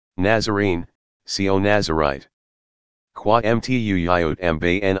Nazarene, co Nazarite. Qua mtu yot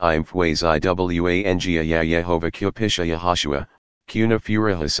mbe im fwazi wangia ya Yehova kupisha Yahashua, kuna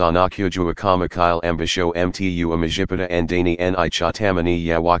fura hasana kujua kama kyle mbisho mtu amajipata andani ni chatamani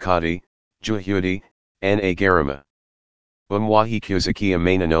ya wakati, juhudi, na garama. Umwahi kuzakia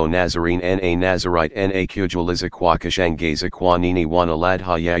manano Nazarene na Nazarite na kujuliza kwa kashangaza kwa nini wana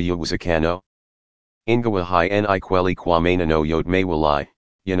ladha ya uwezekano. Ingawa hai ni kweli kwa manano yot mawali,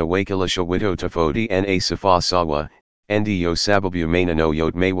 yanawakilisha wito tofauti na safa sawa, ndiyo sababu manano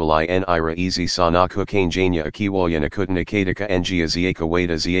yot mawali ni rahisi sana kukanganya ikiwa yanakutana katika njia za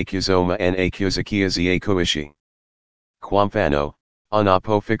kawaida za kusoma na kusikia za kuishi. Kwa mfano,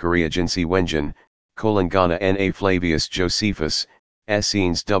 unapofikiria jinsi wengine, kulingana na Flavius Josephus,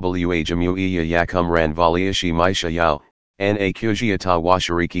 Essenes wa jamuiya ya kumranvaliishi maisha yao, na kujita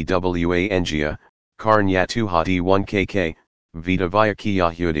washiriki wa njia, karne ya tuhati 1kk, vita vya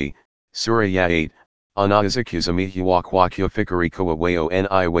Kiyahudi, sura ya 8, unaweza kwa kufikiri kuwa wao ni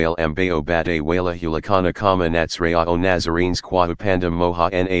wale ambao bade wala hulikana kama Nazareo Nazarenes kwa upande moja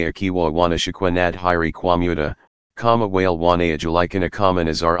na ikiwa wanashikwa nadhiri kwa muda, kama wale wanaojulikana kama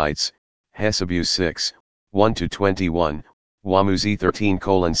Nazarites, Hesabu 6, 1-21, Wamuzi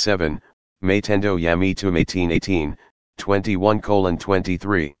 13:7, Matendo ya Mitume 18:18,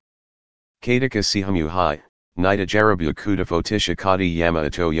 21:23. Katika sehemu hii, nitajaribu kutofautisha kati ya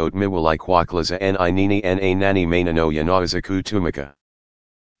maito yote mawili kwa kueleza ni nini na nani maneno yanaweza kutumika.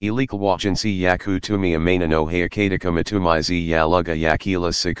 Ilikuwa jinsi ya kutumia maneno haya katika matumizi ya lugha ya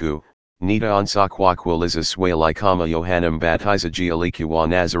kila siku, nitaanza kwa kuuliza swali kama Yohana Mbatizaji alikuwa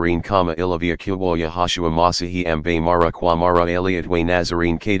Nazarene kama ilivyokuwa Yahashua Masihi ambaye mara kwa mara aliitwa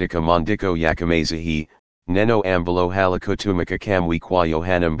Nazarene katika maandiko yake Masihi, neno ambalo halikutumika kamwe kwa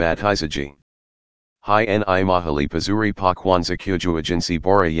Yohana Mbatizaji. Hi ni mahali pazuri pa kwanza kujua jinsi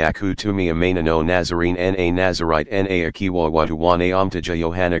bora ya kutumia maneno Nazarene na Nazarite na ikiwa watu wanaomtaja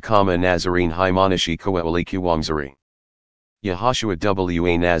Yohana kama Nazarene haimaanishi kuwa alikuwa mzuri. Yahashua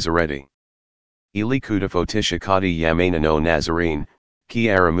wa Nazareti. Ili kutofautisha kati ya maneno Nazarene,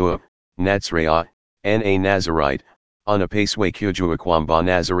 kiaramua, Nazarea, na Nazarite, unapaswa kujua kwamba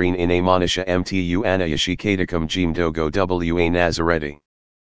Nazarene inamaanisha mtu anaishi katika mji mdogo wa Nazareti.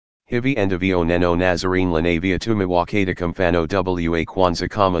 Hivi ndivyo neno Nazarene linavyotumiwa katika mfano wa kwanza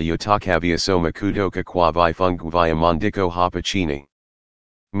kama utakavyosoma kutoka kwa vifungu vya maandiko hapa chini.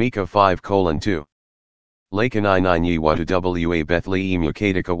 Mika 5:2. Lakini ninyi watu wa Bethlehemu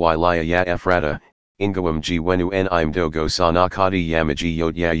katika wilaya ya Efrata, ingawa mji wenu ni mdogo sana kati ya miji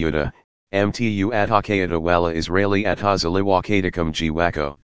yote ya Yuda, mtu atakayetawala Israeli atazaliwa katika mji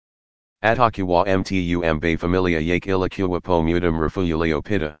wako. Atakuwa mtu ambaye familia yake ilikuwa po muda mrefu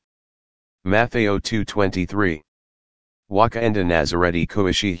uliopita. Mathayo 2:23. Wakaenda Nazareti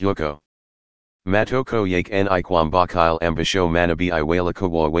kuishi huko. Matoko yake ni kwamba kile ambacho manabii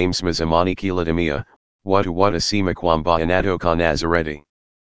walikuwa wamesema kilitimia, watu watasema kwamba anatoka Nazareti.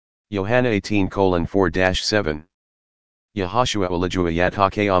 Yohana 18:4-7. Yahashua alijua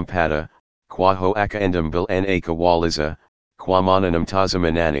yatakayompata, kwa hiyo akaenda mbele na kuwauliza, kwa maana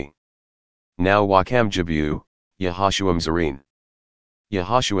namtazama nani? Nao wakamjibu, Yahashua Mzarene.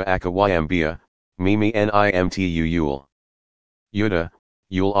 Yahashua akawaambia, mimi ni mtu yule. Yuda,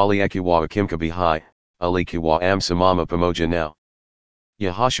 yule aliyekuwa akimkabili, alikuwa amesimama pamoja nao.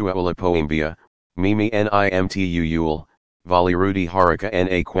 Yahashua alipoambia, mimi ni mtu yule, valirudi haraka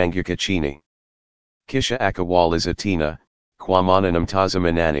na kuanguka chini. Kisha akawauliza tena, kwa maana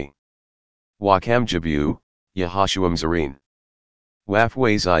namtazama nani? Wakamjibu, Yahashua Mzarene.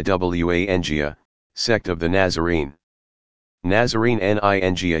 Wafuasi wa njia, sect of the Nazarene. Nazarene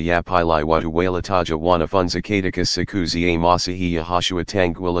ni njia ya pili watu walitaja wanafunzi katika siku za Masihi Yahashua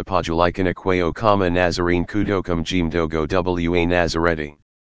tangu alipojulikana kwao kama Nazarene kutoka mji mdogo wa Nazareti.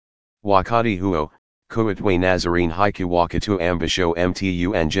 Wakati huo, kuitwa Nazarene haikuwa kitu ambacho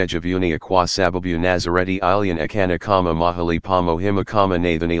mtu angejivunia kwa sababu Nazareti ilionekana kama mahali pa muhimu kama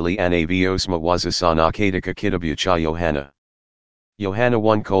Nathanaeli anavyosema wazi sana katika kitabu cha Yohana. Yohana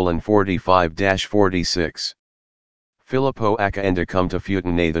 1:45-46. Filipo akaenda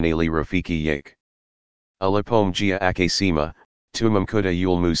kumtafuta Nathanaeli rafiki yake. Alipomjia akasema, tumemkuta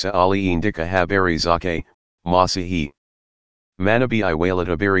yule Musa aliyeandika habari zake, Masihi. Manabii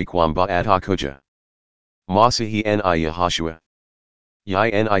walitabiri kwamba atakuja. Masihi ni Yahashua.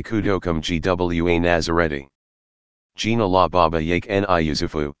 Yeye ni kutoka mji wa Nazareti. Jina la baba yake ni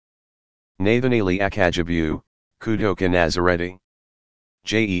Yusufu. Nathanaeli akajibu, kutoka Nazareti.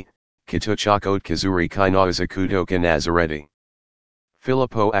 Je, kitu chochote kizuri kinaweza kutoka Nazareti?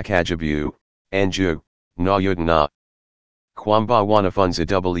 Filipo akajibu, Anju, na yudna. Kwamba wanafunza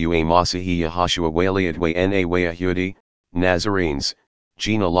wa masahi Yahashua waliatwe na wayahudi, Nazarenes,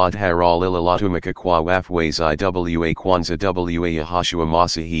 jina la haral ilalatumika kwa wafwazi wa kwanza wa Yahashua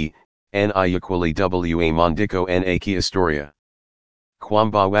masahi, ni equally wa mandiko na kihistoria.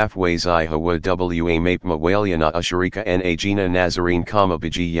 Kwamba wafwazi hawa wa mapema waliana ushirika na jina Nazarene kama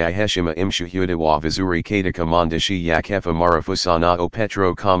biji ya heshima imshuhuda wa vizuri katika maandishi ya kefa marafusana o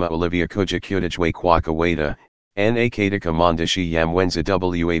Petro kama Olivia kuja kudajwe kwa kawaida, na katika maandishi ya mwenza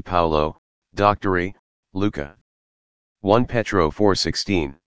wa Paulo, Dr. Luka. 1 Petro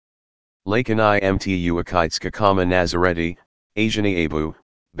 4:16. Lakini mtu akitska kama Nazareti, Asiani abu,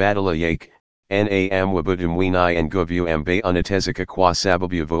 badala yake, nam wabutum wini nguvu ambaye unatezeka kwa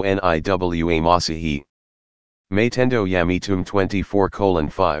sababu vo niwa masahi. Matendo ya mitum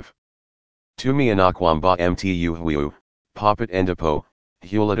 24:5. Tumiana kwamba mtu huyu, popat endapo,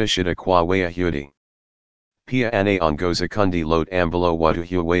 huleta shida kwa wayahudi. Pia anaongoza kundi lot ambalo watu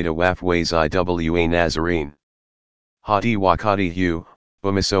huwaita wafwazi wa Nazarene. Hadi wakati huu,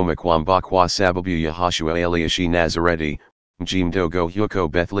 umesoma kwamba kwa sababu Yahashua aliishi Nazareti, mji mdogo huko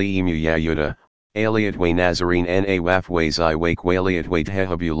Bethlehemu ya Yuda, aliitwa Nazarene na wafwazi wake waliitwa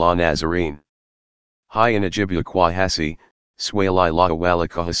Dhahabu la Nazarene. Inajibu kwa hasi, swali la awali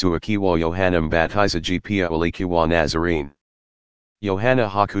kuhusu ikiwa Yohana Mbatizaji pia alikuwa Nazarene. Yohana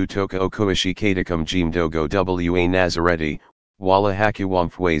hakutoka kuishi katika mji mdogo wa Nazareti, wala hakuwa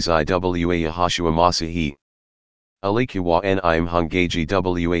mfwazi wa Yahashua masahi. Alikuwa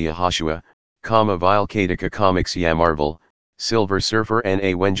mhungaji wa Yahashua, kama vile katika comics ya Marvel, Silver Surfer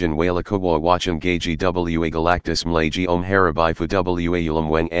na wenjin walikuwa wachungaji wa Galactus mlaji haribifu wa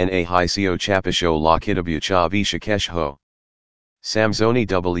ulimwengu na hisio chapisho la kitabu cha vichekesho. Samsoni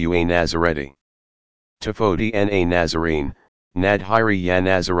wa Nazareti. Tofauti na Nazarene, Nadhiri ya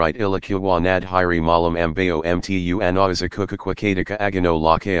Nazarite ilikuwa Nadhiri malam ambayo mtu anaweza kukua katika agano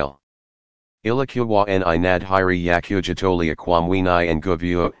la kale. Ilikuwa Nadhiri ya kujitolea kwa mwini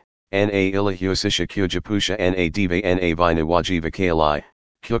nguvu, na ilihusisha kujipusha na diva na vinywaji vikali,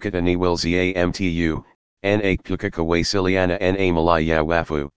 kukata niwilzi mtu, na kukawasiliana na malaya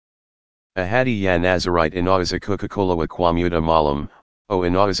wafu. Ahadi ya Nazarite inaweza kukua kwa muda maalum, au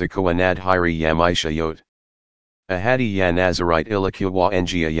inaweza kuwa Nadhiri ya maisha yote. Ahadi ya Nazarite ilikuwa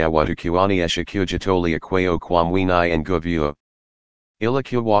njia ya watu kuonyesha kujitolea kwao kwa mwini nguvu.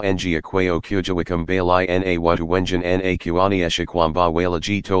 Ilikuwa njia kwao kujiweka mbele na watu wengine na kuonyesha kwamba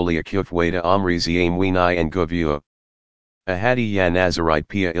walijitolea kufuata amri za mwini nguvu. Ahadi ya Nazarite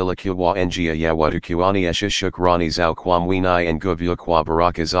pia ilikuwa njia ya watu kuonyesha shukrani zao kwa mwini nguvu kwa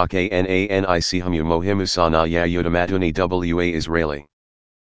baraka zake na sehemu muhimu sana ya utamaduni wa Israeli.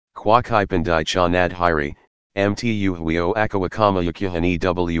 Kwa kipindi cha Nadhiri, mtu huyo akawa kama ukuhani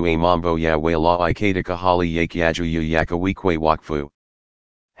wa mambo ya walawi katika hali yake ya juu ya kuwekwa wakfu.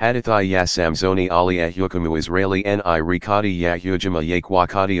 Hadithi ya Samsoni aliyehukumu Israeli na rekodi ya hujuma yake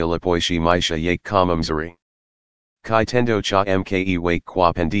wakati alipoishi maisha yake kama mzuri. Kitendo cha mke wake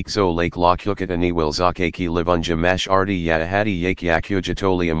kwa pendekezo lake la kukata niwili zake kilivunja masharti ya ahadi yake ya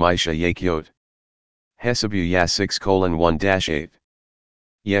kujitolea maisha yake yote. Hesabu ya 6:1-8.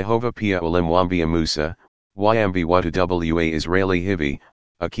 Yehova pia alimwambia Musa, waambie watu wa Israeli hivi,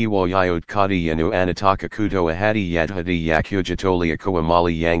 akiwa yote kati yenu anataka kutoa ahadi ya kujitolea kwa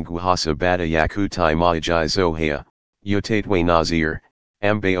mali yangu hasa baada ya kutii maagizo haya, yaitwa Nazir,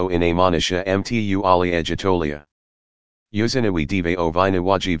 ambayo inamaanisha mtu aliyejitolea. Yuziniwi diva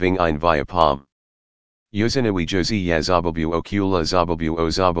vinywaji vingine vya palm. Yuziniwi jozi ya zabibu okula zabibu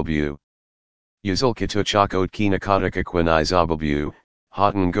zabibu. Yuzil kitu chako kina katika kwenye zabibu,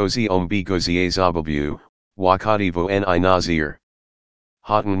 hatan ngozi gozi zabibu, wakati vo ni Nazir.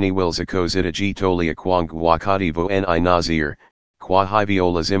 Hatan niwili zako zitajitolea kwangu wakati vo ni Nazir, kwa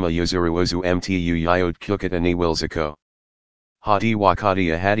hivyo lazima yuzuruzu mtu yote kukata niwili zako. Hadi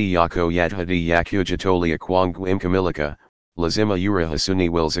wakati ahadi yako ya kujitolea kwangu imkamilika, lazima uruhusu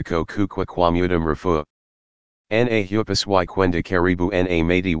niwili zako kukua kwa muda mrefu. Na hupaswi kwenda karibu na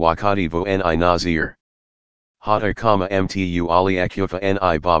maiti wakati vo ni Nazir. Hata kama mtu aliyekufa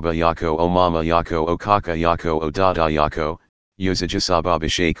ni baba yako o mama yako o kaka yako o dada yako,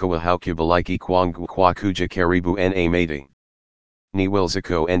 usijisababishe kuwa haukubaliki kwangu kwa kuja karibu na maiti. Niwili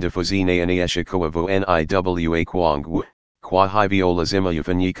zako endafuzinaonyesha kuwa vo niwa kwangu, kwa hivyo lazima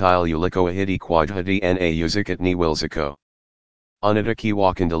ufanyike ulikoahidi kwa juhudi na uzikat niwili zako.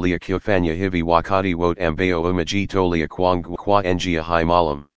 Unatakiwa kuendelea kufanya hivi wakati wote ambao umejitolea kwangu kwa njia hii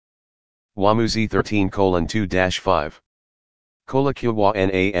maalum. Waamuzi 13:2-5. Kulikuwa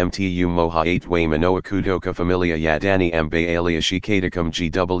na mtu mmoja Manoa kutoka familia ya Dani ambaye aliishi katika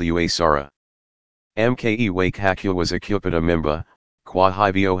mji wa Sara. Mke wake hakua was a cupida mimba, kwa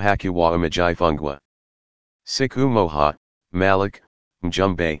hivyo hakua umajifungwa. Siku moha, Malik,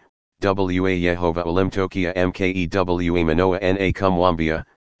 Mjumbe, Wa Yehova ulimtokia Mkewa manoa na kumwambia,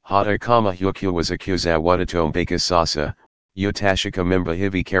 hata kama hukua was akuza watoto mpaka sasa, yotashika mimba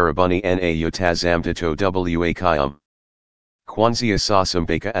hivi karibuni na yotazamtoto wa kiyum. Kwanzia sasa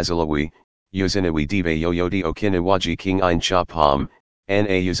mpaka azalawi, yuzinawi diva yoyoti okinawaji king ein chapam, na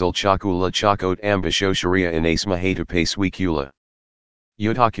yuzal chakula chakot ambisho sharia inasma hatupe swikula.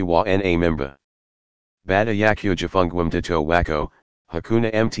 Yotakiwa na mimba. Bada yakyo jafungwam dito wako, hakuna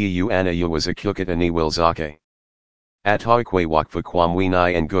mtu anayewaza ni wilzake. Atawakwe wakfa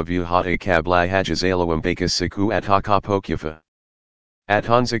kwamwini and nguvu hata kabla hajazaliwa mpaka siku atakapokufa.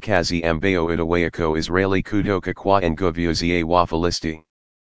 Atanza kazi ambayo itawako Israeli kutoka kwa nguvu za wafilisti.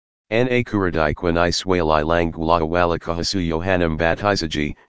 Na kuradai kwenye swali langu la awali kuhusu Yohana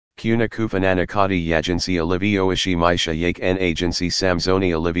Mbatizaji, kuna kufanana kati ya jinsi alivyoishi maisha yake na jinsi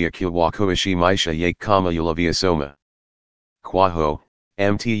Samsoni alivyokuwa kuishi maisha yake kama ulivyosoma. Kwaho,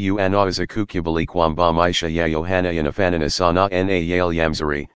 mtu anaweza kukubali kwamba maisha ya Yohana yanafanana sana na yale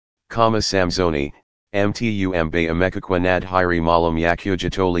mzuri, kama Samsoni, mtu ambaye amekuwa nadhiri maalum ya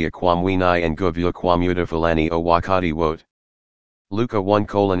kujitolea kwa mwini nguvu kwa muda fulani wa wakati wote. Luka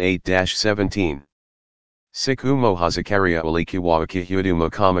 1:8-17. Siku moja Zakaria alikuwa akihuduma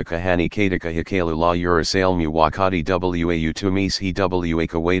kama kuhani katika hekalu la Yerusalemu wakati wa utumishi wa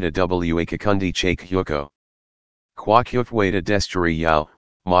kawaida wa kikundi chake huko. Kwa kufuata desturi yao,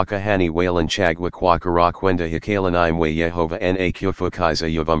 makuhani walinchagua kwa kwenda hekaluni mwa Yehova na kufukiza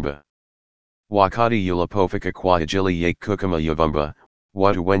uvumba. Wakati ulipofika kwa ajili ya kukama uvumba,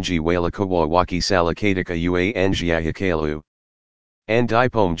 watu wengi walikuwa wakisali katika uwanja ya hekalu.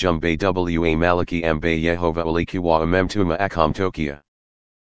 Ndipo mjumbe wa Malaki ambaye Yehova alikuwa amemtuma akamtokea.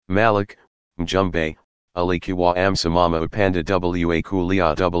 Malik, mjumbe, alikuwa amsimama upande wa kulia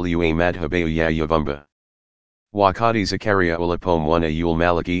wa madhabahu ya uvumba. Wakati Zakaria ulipomwona yule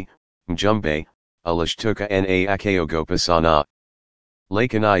Malaki, mjumbe, alishtuka na akaogopa sana.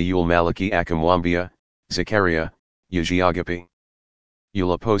 Lakini yule Malaki akamwambia, Zakaria, usiogope.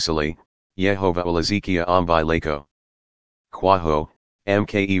 Uliposali, Yehova alizikia ombi lako. Kwaho,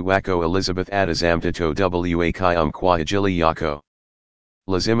 mke wako Elizabeth atazamtoto wa kiyum kwa ajili yako.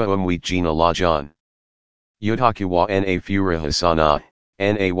 Lazima umwite jina la John. Yotakiwa na furaha sana,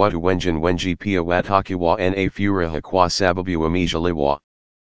 na watu wengi pia watakiwa na furaha kwa sababu amejaliwa.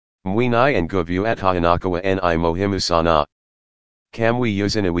 Mwini nguvu atahanakawa na muhimu sana. Kamwe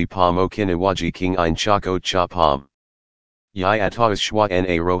uzinawi pamoja king ein chakot cha pam. Yi atashwa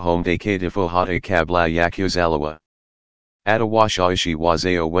na roho mtakatifu hata kabla ya kuzaliwa. Atawashawishi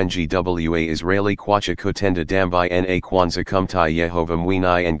wazao wengi wa Israeli kwacha kutenda dhambi na kwanza kumtii Yehova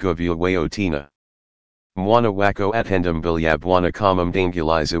mwini nguvu wao tena. Mwana wako atenda mbele ya Bwana kama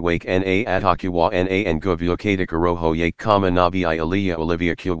mdangilizi wake na atakuwa na nguvu katika roho yake kama nabii Eliya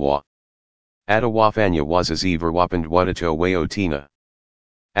alivyokuwa. Atawafanya wazazi wapende watoto wao tena.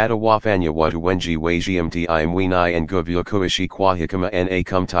 Atawafanya watu wengi wajimtii mwini nguvu kuishi kwa hekima na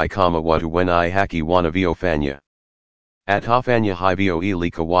kumtii kama watu wenye haki wanavyofanya. Atafanya hivyo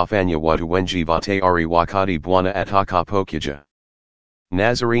ili kuwafanya watu wengi tayari wakati Bwana atakapokuja.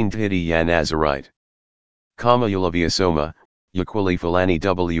 Nazarene dhidi ya Nazarite. Kama ulivyosoma, ukweli fulani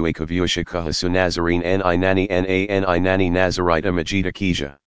wa kuvuisha kuhusu Nazarene ni nani Nazarite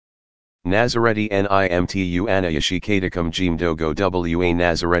amejitokeza. Nazareti ni mtu anaishi katika mji mdogo wa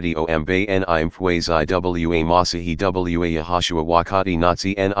Nazareti ambaye ni mfuasi wa Masihi wa Yahashua wakati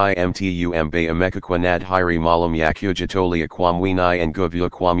Nazi ni mtu ambaye amekuwa nadhiri maalum ya kujitolea kwa mwini nguvu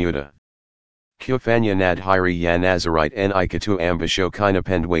kwa muda. Kufanya nadhiri ya Nazarite ni kitu ambacho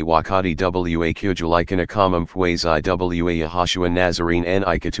kinapendwa wakati wa kujulikana kama mfuasi wa Yahashua. Nazarene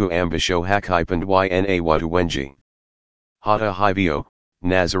ni kitu ambacho hakipendwa na watu wengi. Hata hivyo,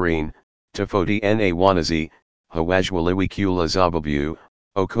 Nazarene, tofauti na wanazi, hawajaliwi kula zabibu,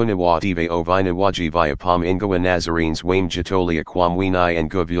 okuna diva vinawaji vya pam ingawa Nazarenes wamejitolea kwa mwini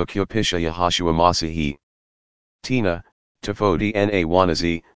nguvu kupisha Yahashua Masihi. Tena, tofauti na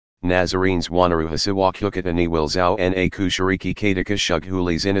wanazi, Nazarenes wanaruhusiwa kukutana wilzao na kushiriki katika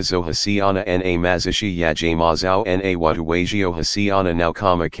shughuli zinazohusiana na mazishi ya jamaa zao na watu wanaohusiana nao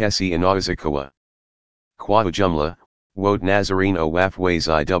kama kesi inaweza. Kwa ujumla, wote Nazarene wafuasi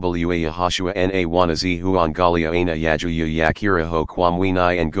wa Yahashua na wanazi huangalia aina ya juu ya kiroho kwa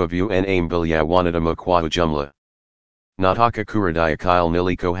mwini nguvu na mbele ya wanadamu kwa ujumla. Nataka kurudia kile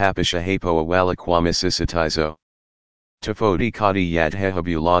nilichohapisha hapo awali kwa msisitizo. Tafodi kadi yad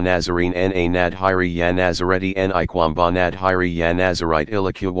hehabu la Nazarene na nadhiri ya Nazareti ni kwamba nadhiri ya Nazarite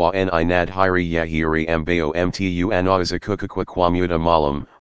ilikuwa ni nadhiri ya hiri ambayo mtu anaweza kukakwa kwa muda maalum,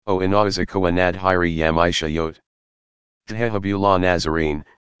 o inaweza kuwa nadhiri ya maisha yote. Hehabu la Nazarene,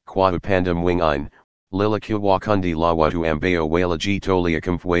 kwa upande mwingine, lilikuwa kundi la watu ambao walijitolea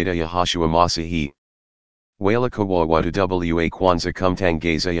kumfuata Yahashua Masihi. Walikuwa watu wa kwanza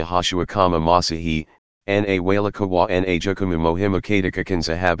kumtangaza Yahashua kama Masihi, na walikuwa na jukumu muhimu katika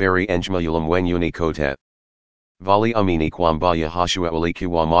kueneza habari njema ulimwenguni kote. Waliamini kwamba Yahashua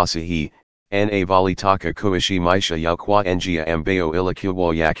alikuwa Masihi, na walitaka kuishi maisha yao kwa njia ambayo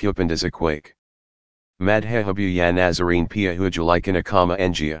ilikuwa ya kupendeza kwake. Madhehebu ya Nazarene pia hujulikana kama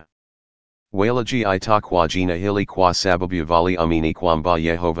njia. Walijiita jina hili kwa sababu waliamini kwamba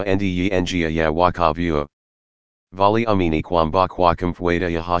Yehova ndiye njia ya wokovu. Waliamini kwamba kwa kumfuata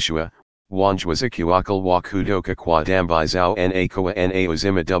Yahashua, wanaweza kuokolewa kutoka kwa dhambi zao na kuwa na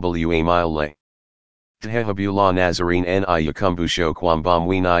uzima wa milele. Dhehebu la Nazarene ni ukumbusho kwamba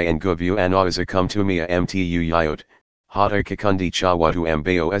mwenye nguvu anaweza kumtumia mtu yeyote, hata kikundi cha watu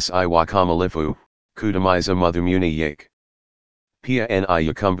ambao si wakamilifu, kutimiza madhumuni yake. Pia ni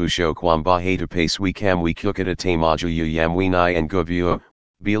ukumbusho kwamba hatupaswi kumkukata tamaa ya mwenye nguvu,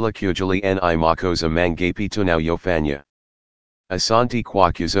 bila kujali ni makosa mangapi tunayofanya. Asante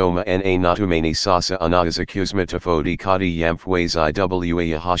kwa kusoma na natumani sasa unaweza kusoma tofauti kati ya mfuasi wa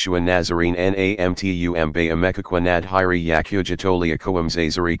Yahashua Nazarene na mtu ambaye amekuwa nadhiri ya kujitolea kwa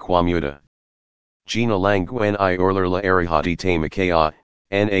mzuri kwa muda. Jina langu ni Orlula Arihati Tamakaya,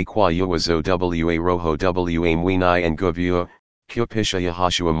 na kwa uwezo wa roho wa mwenye nguvu, kupisha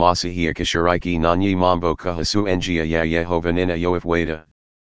Yahashua Masihi kushiriki nanyi mambo kuhusu njia ya Yehova ninayoifuata.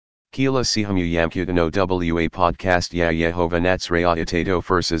 Kila sehemu ya mkutano wa podcast ya Yehova Nazarite itato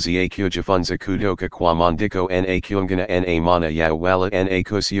fursa za kujifunza kutoka kwa maandiko na kuungana na maana ya wala na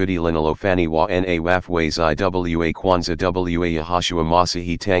kusudi linalofanywa na wafuasi wa kwanza wa Yahashua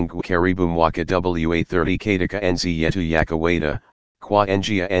Masihi tangu karibu mwaka wa 30 katika enzi yetu ya kawaida, kwa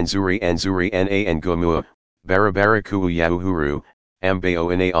njia nzuri na ngumu, barabara kuu ya uhuru,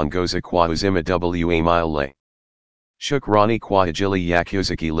 ambayo inaongoza kwa uzima wa milele. Shukrani kwa ajili ya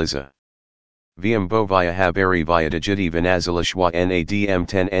kusikiliza. Vyombo vya habari vya dijiti vinazalishwa na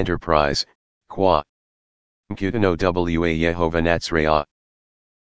DM10 Enterprise, kwa mkutano wa Yehova Nazarite.